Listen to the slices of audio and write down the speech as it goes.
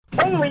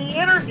only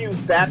interviews,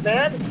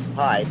 Batman.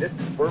 Hi, this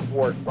is Burt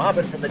Ward,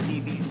 Robin from the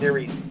TV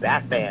series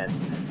Batman.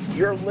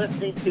 You're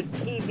listening to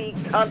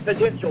TV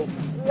Confidential.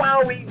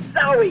 Wowie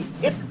zowie,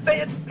 it's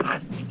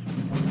fantastic.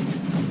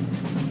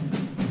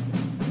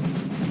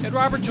 Ed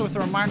Roberts with a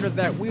reminder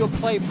that we'll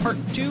play part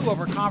 2 of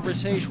our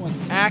conversation with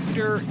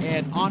actor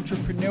and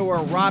entrepreneur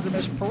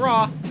Rodimus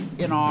Parra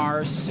in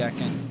our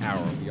second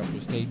hour. Be able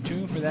to stay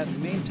tuned for that. In the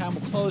meantime,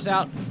 we'll close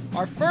out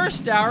our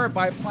first hour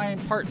by playing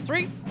part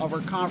 3 of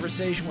our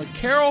conversation with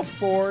Carol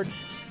Ford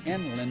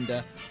and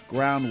Linda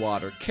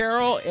Groundwater.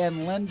 Carol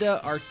and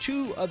Linda are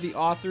 2 of the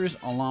authors,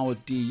 along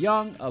with Dee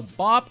Young, of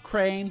Bob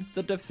Crane,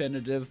 The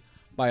Definitive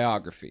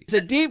Biography. It's a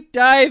deep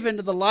dive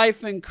into the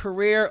life and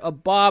career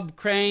of Bob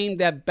Crane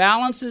that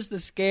balances the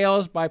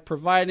scales by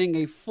providing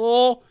a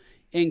full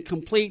and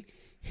complete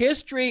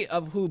history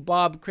of who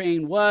Bob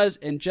Crane was,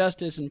 and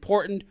just as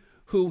important,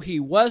 who he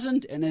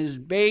wasn't, and it is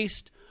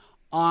based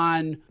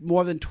on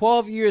more than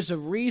 12 years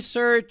of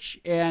research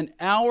and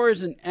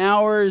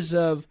hours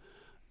of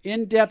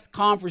in-depth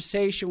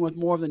conversation with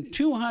more than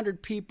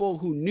 200 people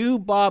who knew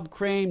Bob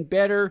Crane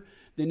better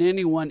than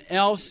anyone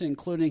else,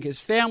 including his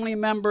family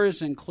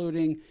members,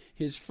 including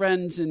his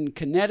friends in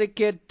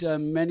Connecticut,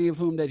 many of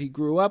whom that he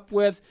grew up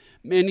with,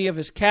 many of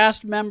his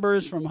cast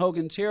members from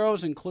Hogan's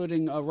Heroes,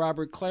 including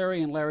Robert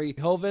Clary and Larry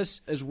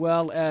Hovis, as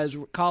well as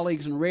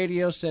colleagues in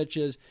radio such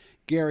as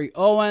Gary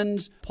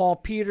Owens, Paul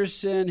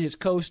Peterson, his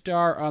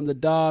co-star on The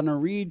Donna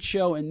Reed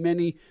Show, and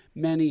many,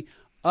 many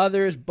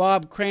others.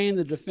 Bob Crane,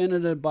 The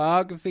Definitive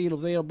Biography,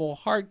 available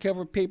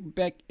hardcover,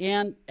 paperback,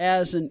 and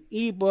as an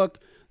ebook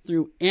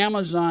through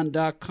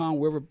Amazon.com,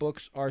 wherever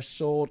books are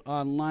sold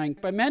online.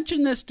 I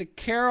mentioned this to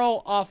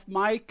Carol off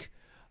mic.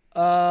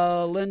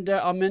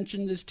 Linda, I'll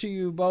mention this to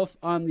you both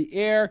on the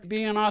air.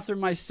 Being an author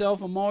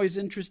myself, I'm always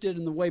interested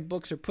in the way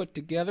books are put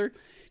together.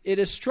 It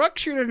is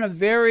structured in a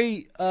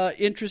very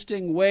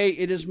interesting way.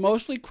 It is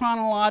mostly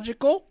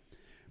chronological,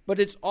 but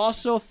it's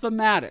also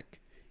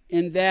thematic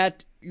in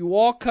that you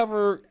all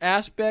cover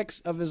aspects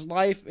of his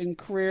life and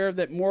career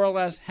that more or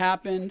less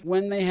happened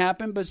when they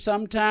happened, but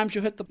sometimes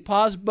you'll hit the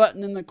pause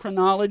button in the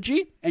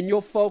chronology and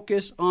you'll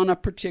focus on a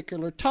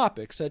particular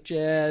topic, such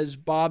as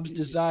Bob's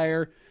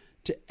desire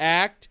to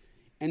act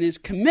and his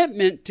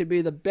commitment to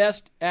be the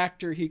best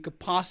actor he could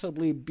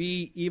possibly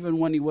be, even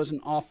when he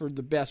wasn't offered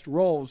the best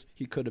roles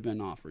he could have been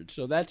offered.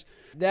 So that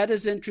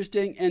is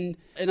interesting. And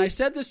I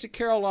said this to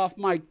Carol off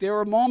mic. There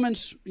were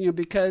moments,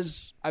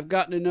 because I've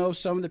gotten to know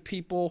some of the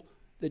people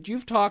that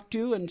you've talked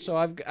to, and so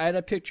I had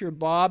a picture of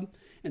Bob,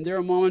 and there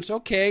are moments,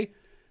 okay,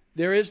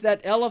 there is that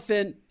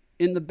elephant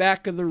in the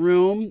back of the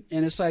room,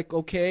 and it's like,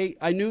 okay,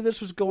 I knew this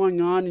was going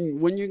on,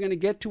 and when you're going to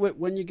get to it,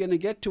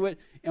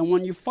 and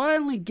when you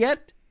finally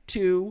get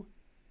to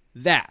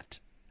that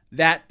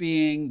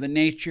being the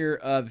nature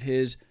of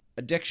his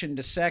addiction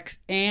to sex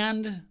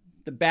and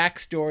the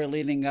backstory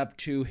leading up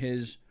to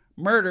his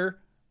murder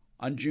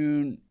on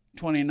June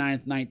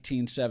 29th,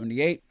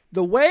 1978,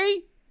 the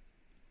way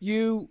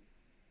you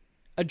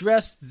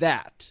address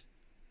that.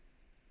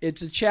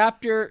 It's a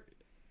chapter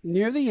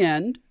near the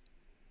end.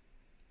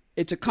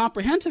 It's a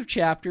comprehensive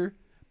chapter,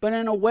 but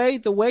in a way,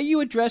 the way you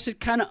address it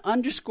kind of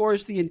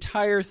underscores the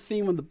entire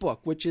theme of the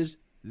book, which is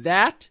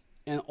that,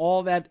 and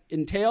all that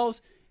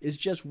entails is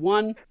just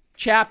one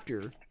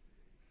chapter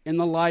in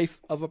the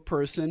life of a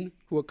person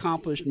who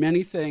accomplished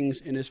many things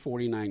in his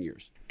 49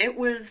 years. It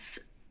was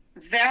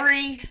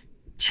very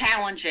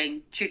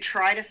challenging to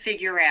try to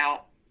figure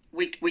out.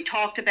 We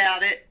talked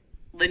about it.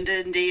 Linda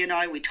and Dee and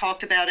I, we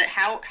talked about it.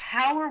 How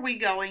are we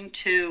going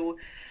to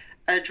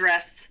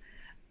address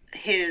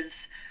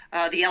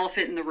the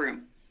elephant in the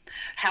room?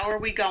 How are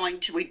we going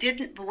to?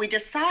 We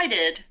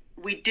decided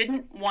we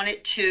didn't want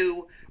it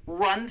to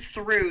run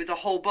through the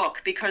whole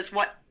book, because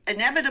what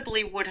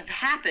inevitably would have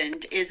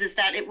happened is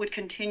that it would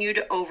continue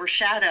to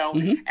overshadow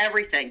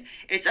everything.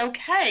 It's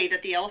okay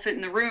that the elephant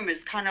in the room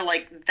is kind of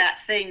like that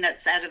thing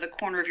that's out of the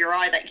corner of your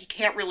eye that you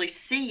can't really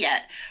see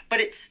yet, but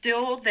it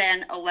still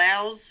then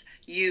allows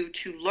you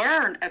to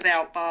learn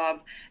about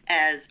Bob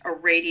as a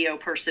radio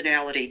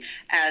personality,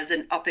 as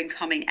an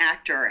up-and-coming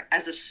actor,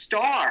 as a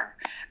star,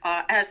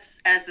 as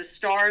a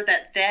star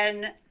that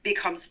then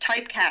becomes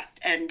typecast,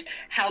 and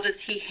how does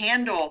he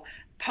handle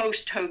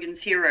post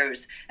Hogan's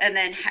Heroes. And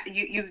then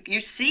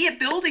you see it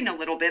building a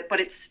little bit,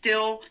 but it's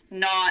still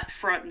not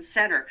front and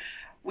center.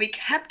 We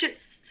kept it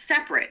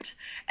separate,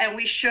 and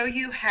we show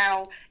you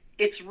how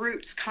its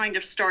roots kind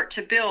of start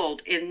to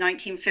build in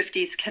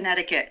 1950s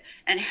Connecticut,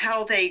 and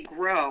how they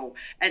grow,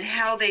 and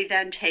how they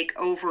then take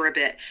over a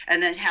bit,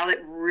 and then how it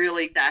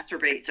really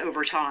exacerbates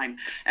over time.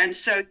 And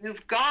so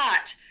you've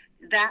got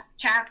that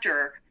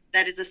chapter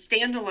that is a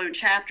standalone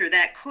chapter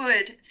that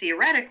could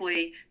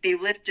theoretically be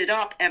lifted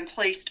up and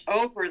placed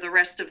over the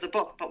rest of the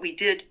book. But we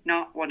did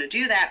not want to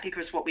do that,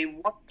 because what we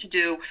wanted to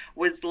do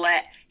was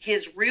let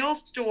his real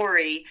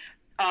story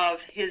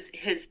of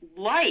his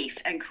life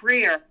and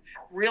career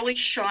really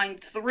shine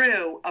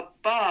through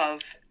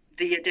above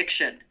the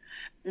addiction.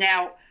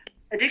 Now,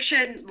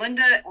 addiction,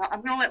 Linda,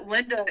 I'm going to let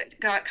Linda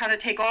kind of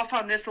take off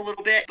on this a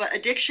little bit, but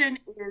addiction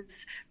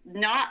is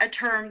not a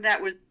term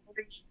that was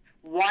very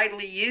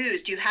widely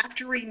used. You have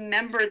to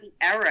remember the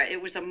era.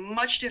 It was a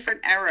much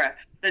different era,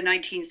 the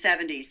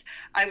 1970s.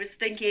 I was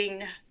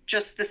thinking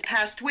just this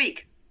past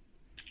week,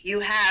 you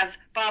have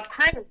Bob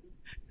Crane,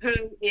 who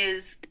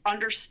is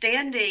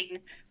understanding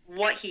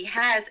what he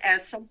has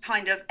as some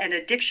kind of an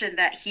addiction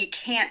that he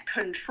can't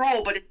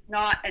control, but it's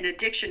not an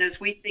addiction as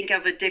we think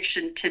of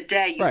addiction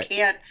today.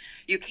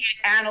 You can't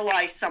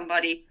analyze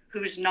somebody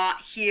who's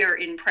not here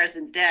in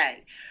present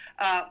day.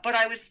 But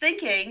I was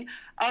thinking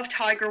of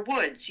Tiger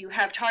Woods. You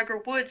have Tiger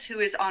Woods, who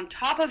is on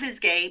top of his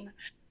game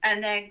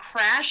and then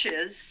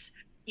crashes.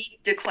 He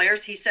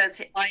declares, he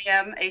says, I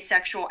am a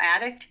sexual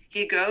addict.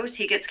 He goes,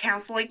 he gets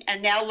counseling,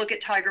 and now look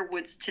at Tiger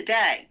Woods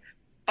today.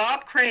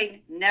 Bob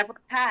Crane never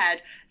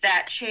had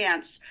that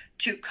chance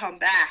to come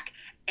back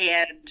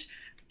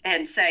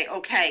and say,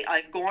 okay,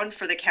 I've gone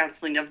for the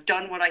counseling. I've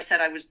done what I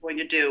said I was going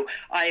to do.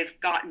 I've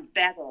gotten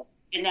better,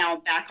 and now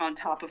I'm back on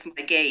top of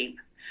my game.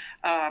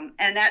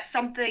 And that's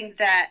something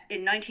that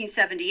in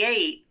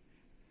 1978,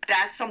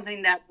 that's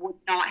something that would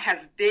not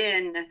have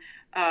been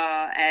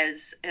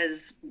as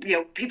you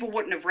know, people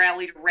wouldn't have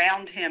rallied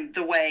around him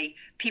the way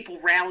people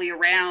rally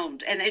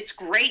around. And it's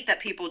great that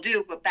people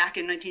do, but back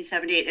in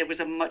 1978, it was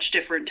a much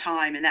different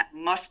time, and that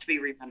must be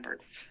remembered.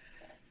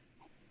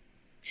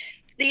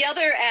 The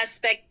other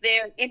aspect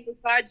there, in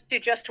regards to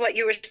just what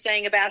you were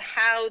saying about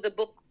how the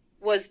book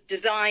was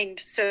designed,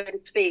 so to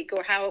speak,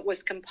 or how it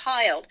was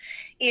compiled,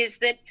 is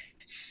that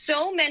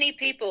so many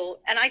people,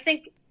 and I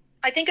think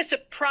a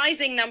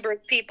surprising number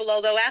of people,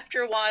 although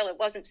after a while it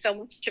wasn't so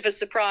much of a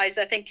surprise,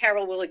 I think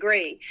Carol will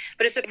agree,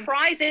 but a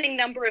surprising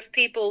number of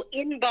people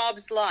in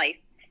Bob's life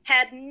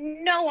had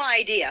no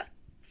idea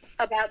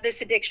about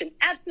this addiction.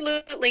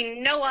 Absolutely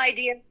no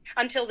idea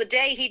until the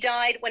day he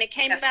died. When it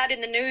came out in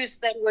the news,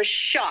 they were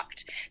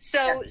shocked.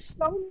 So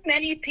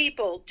many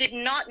people did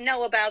not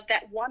know about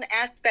that one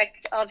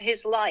aspect of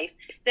his life,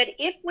 that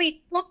if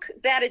we took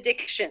that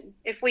addiction,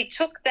 if we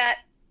took that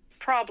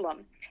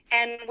problem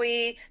and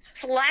we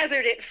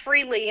slathered it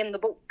freely in the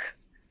book,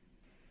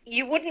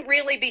 you wouldn't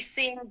really be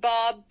seeing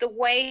Bob the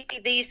way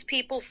these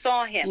people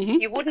saw him. Mm-hmm.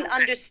 You wouldn't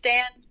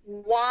understand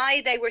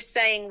why they were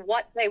saying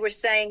what they were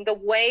saying, the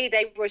way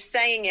they were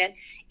saying it,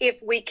 if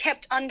we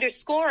kept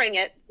underscoring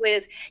it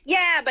with,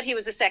 yeah, but he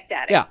was a sex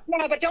addict. Yeah,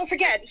 but don't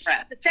forget, he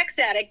was a sex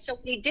addict, so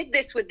he did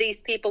this with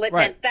these people. It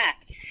meant that.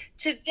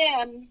 To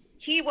them,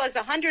 he was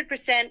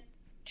 100%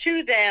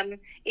 to them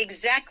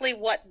exactly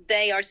what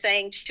they are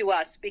saying to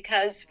us,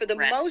 because for the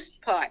most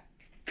part,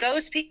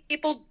 those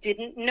people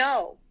didn't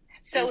know.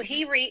 So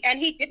he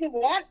didn't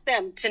want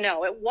them to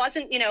know. It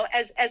wasn't,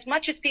 as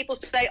much as people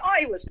say, oh,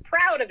 he was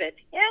proud of it.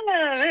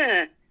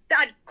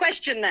 I'd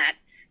question that.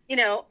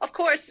 Of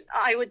course,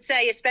 I would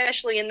say,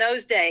 especially in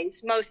those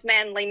days, most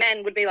manly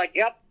men would be like,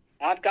 yep,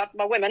 I've got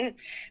my women.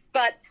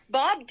 But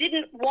Bob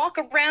didn't walk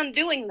around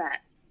doing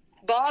that.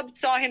 Bob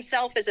saw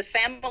himself as a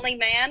family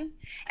man,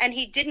 and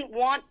he didn't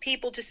want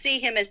people to see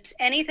him as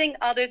anything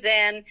other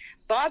than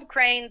Bob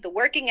Crane, the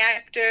working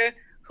actor,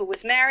 who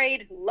was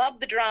married, who loved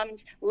the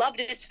drums, loved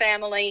his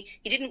family.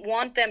 He didn't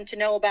want them to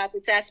know about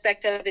this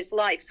aspect of his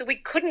life. So we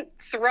couldn't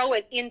throw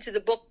it into the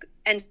book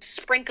and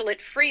sprinkle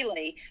it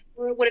freely.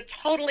 It would have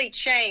totally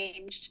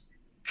changed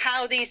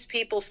how these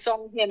people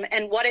saw him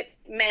and what it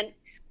meant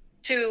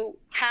to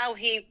how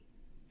he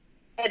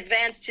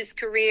advanced his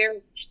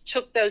career,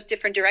 took those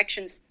different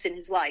directions in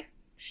his life.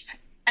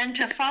 And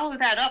to follow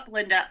that up,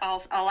 Linda,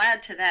 I'll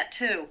add to that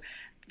too,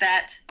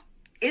 that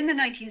in the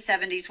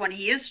 1970s, when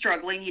he is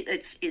struggling,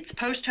 it's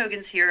post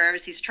Hogan's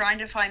Heroes. He's trying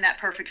to find that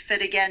perfect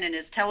fit again in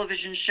his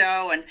television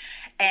show,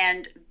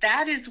 and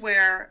that is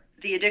where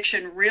the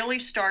addiction really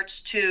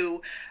starts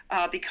to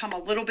become a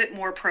little bit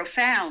more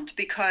profound,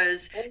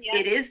 because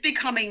it is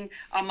becoming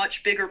a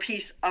much bigger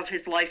piece of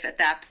his life at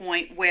that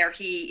point, where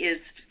he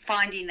is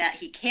finding that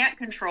he can't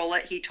control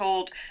it. He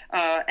told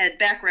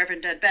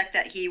Reverend Ed Beck,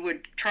 that he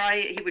would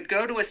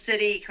go to a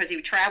city, because he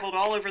traveled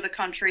all over the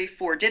country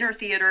for dinner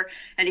theater,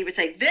 and he would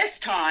say, this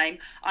time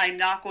I'm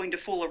not going to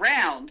fool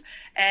around.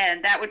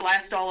 And that would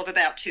last all of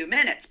about 2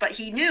 minutes. But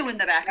he knew in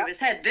the back of his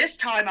head, this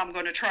time I'm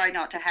going to try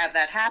not to have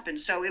that happen.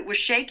 So it was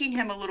shaking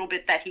him a little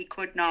bit that he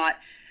could not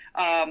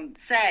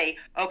say,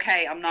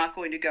 okay, I'm not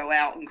going to go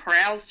out and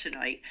carouse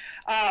tonight.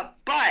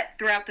 But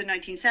throughout the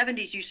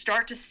 1970s, you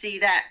start to see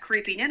that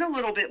creeping in a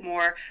little bit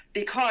more,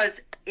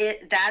 because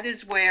that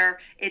is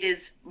where it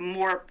is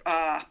more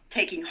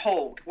taking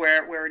hold,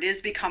 where it is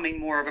becoming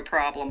more of a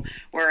problem.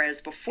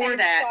 Whereas before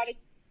that,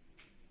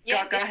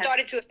 it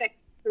started to affect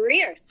his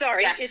career.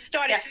 It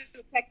started to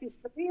affect his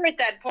career at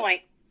that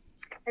point.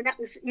 And that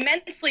was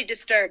immensely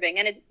disturbing.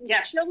 And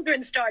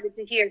children started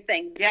to hear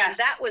things. And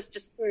that was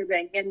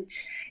disturbing. And,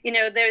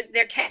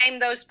 there came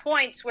those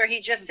points where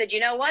he just said, you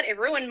know what? It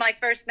ruined my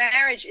first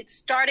marriage. It's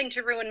starting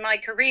to ruin my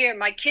career.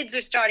 My kids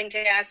are starting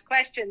to ask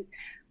questions.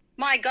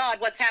 My God,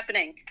 what's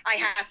happening? I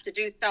have to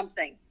do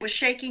something. It was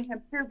shaking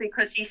him too,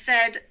 because he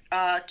said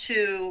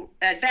to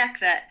Ed Beck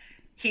that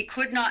he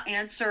could not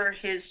answer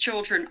his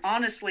children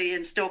honestly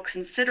and still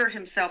consider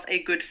himself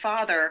a good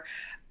father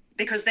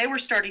because they were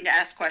starting to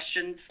ask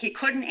questions. He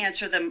couldn't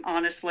answer them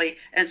honestly.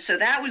 And so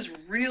that was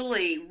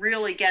really,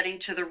 really getting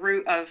to the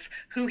root of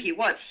who he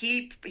was.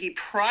 He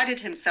prided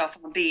himself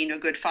on being a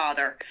good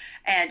father.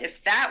 And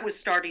if that was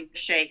starting to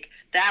shake,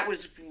 that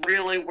was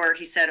really where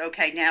he said,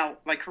 okay, now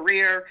my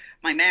career,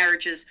 my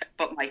marriages,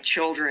 but my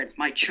children,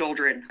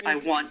 I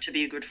want to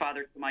be a good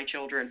father to my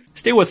children.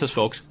 Stay with us,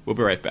 folks. We'll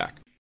be right back.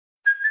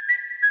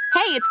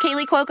 Hey, it's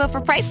Kaylee Cuoco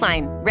for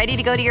Priceline. Ready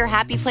to go to your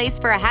happy place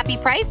for a happy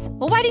price?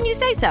 Well, why didn't you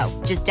say so?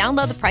 Just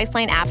download the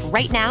Priceline app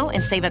right now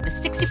and save up to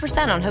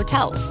 60% on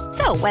hotels.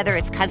 So whether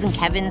it's Cousin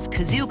Kevin's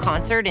Kazoo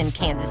Concert in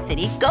Kansas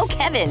City, go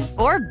Kevin,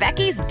 or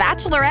Becky's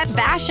Bachelorette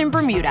Bash in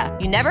Bermuda,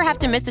 you never have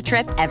to miss a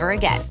trip ever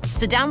again.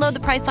 So download the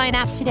Priceline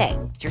app today.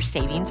 Your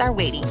savings are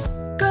waiting.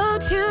 Go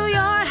to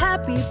your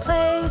happy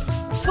place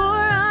for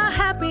a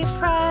happy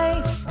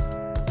price.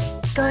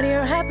 Go to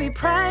your happy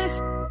price,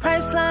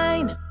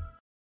 Priceline.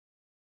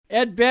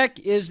 Ed Beck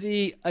is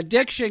the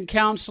addiction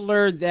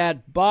counselor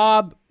that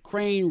Bob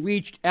Crane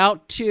reached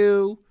out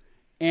to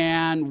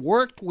and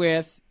worked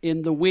with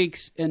in the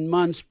weeks and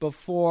months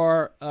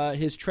before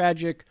his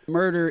tragic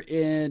murder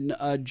in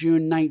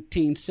June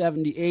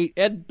 1978.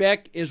 Ed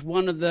Beck is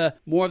one of the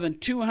more than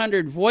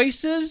 200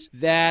 voices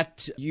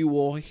that you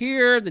will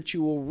hear, that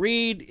you will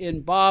read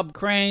in Bob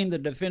Crane, the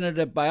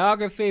definitive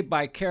biography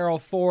by Carol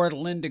Ford,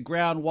 Linda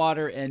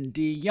Groundwater, and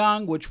Dee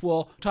Young, which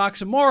we'll talk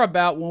some more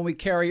about when we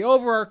carry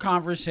over our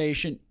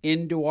conversation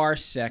into our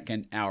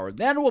second hour.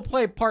 Then we'll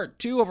play part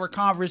two of our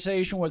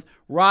conversation with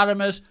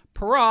Rodimus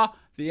Para,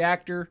 the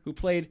actor who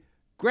played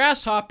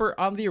Grasshopper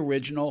on the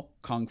original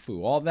Kung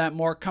Fu. All that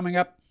more coming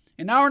up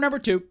in hour number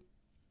 2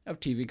 of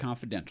TV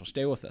Confidential.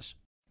 Stay with us.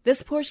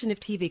 This portion of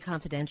TV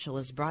Confidential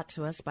is brought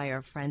to us by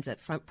our friends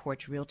at Front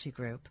Porch Realty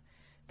Group,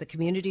 the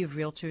community of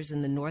realtors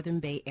in the Northern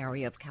Bay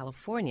Area of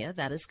California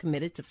that is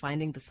committed to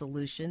finding the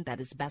solution that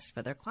is best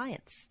for their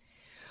clients.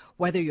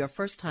 Whether you're a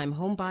first-time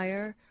home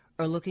buyer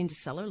or looking to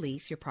sell or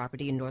lease your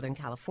property in Northern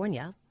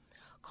California,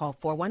 call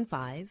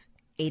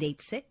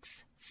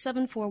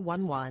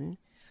 415-886-7411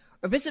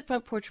 or visit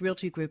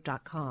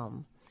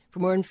frontporchrealtygroup.com for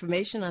more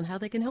information on how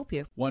they can help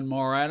you. One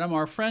more item.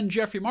 Our friend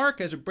Jeffrey Mark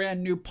has a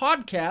brand new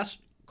podcast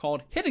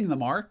called Hitting the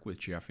Mark with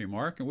Jeffrey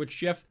Mark, in which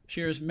Jeff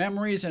shares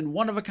memories and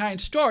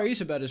one-of-a-kind stories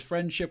about his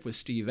friendship with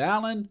Steve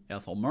Allen,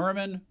 Ethel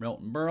Merman,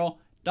 Milton Berle,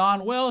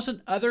 Don Wells,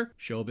 and other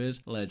showbiz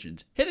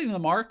legends. Hitting the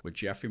Mark with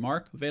Jeffrey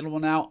Mark, available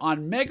now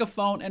on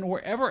Megaphone and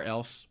wherever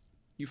else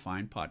you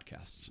find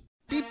podcasts.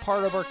 Be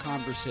part of our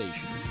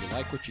conversation. If you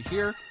like what you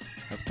hear,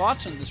 have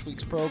thoughts on this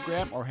week's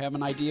program, or have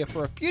an idea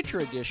for a future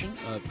edition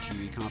of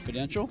TV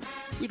Confidential,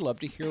 we'd love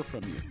to hear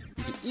from you.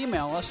 You can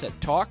email us at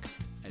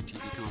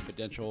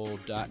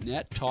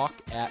talk@tvconfidential.net,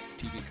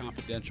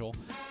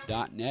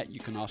 talk@tvconfidential.net. You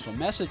can also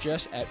message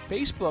us at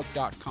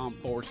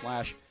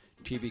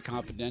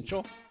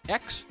facebook.com/tvconfidential,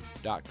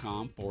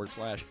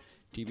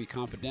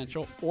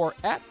 x.com/tvconfidential, or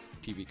at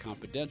TV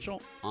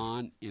Confidential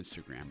on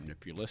Instagram. And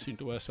if you're listening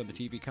to us on the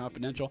TV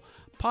Confidential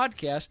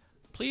podcast,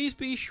 please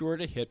be sure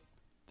to hit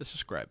the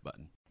subscribe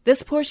button.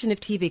 This portion of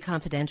TV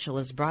Confidential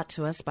is brought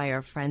to us by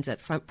our friends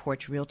at Front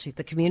Porch Realty,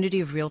 the community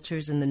of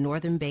realtors in the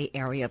Northern Bay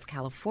Area of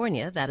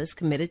California that is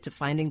committed to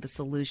finding the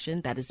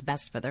solution that is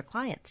best for their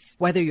clients.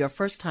 Whether you're a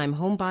first-time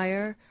home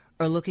buyer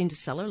or looking to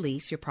sell or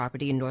lease your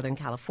property in Northern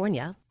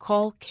California,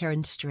 call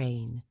Karen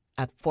Strain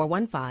at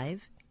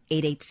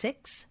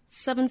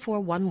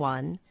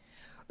 415-886-7411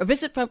 or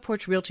visit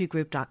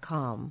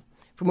frontporchrealtygroup.com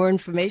for more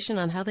information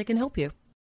on how they can help you.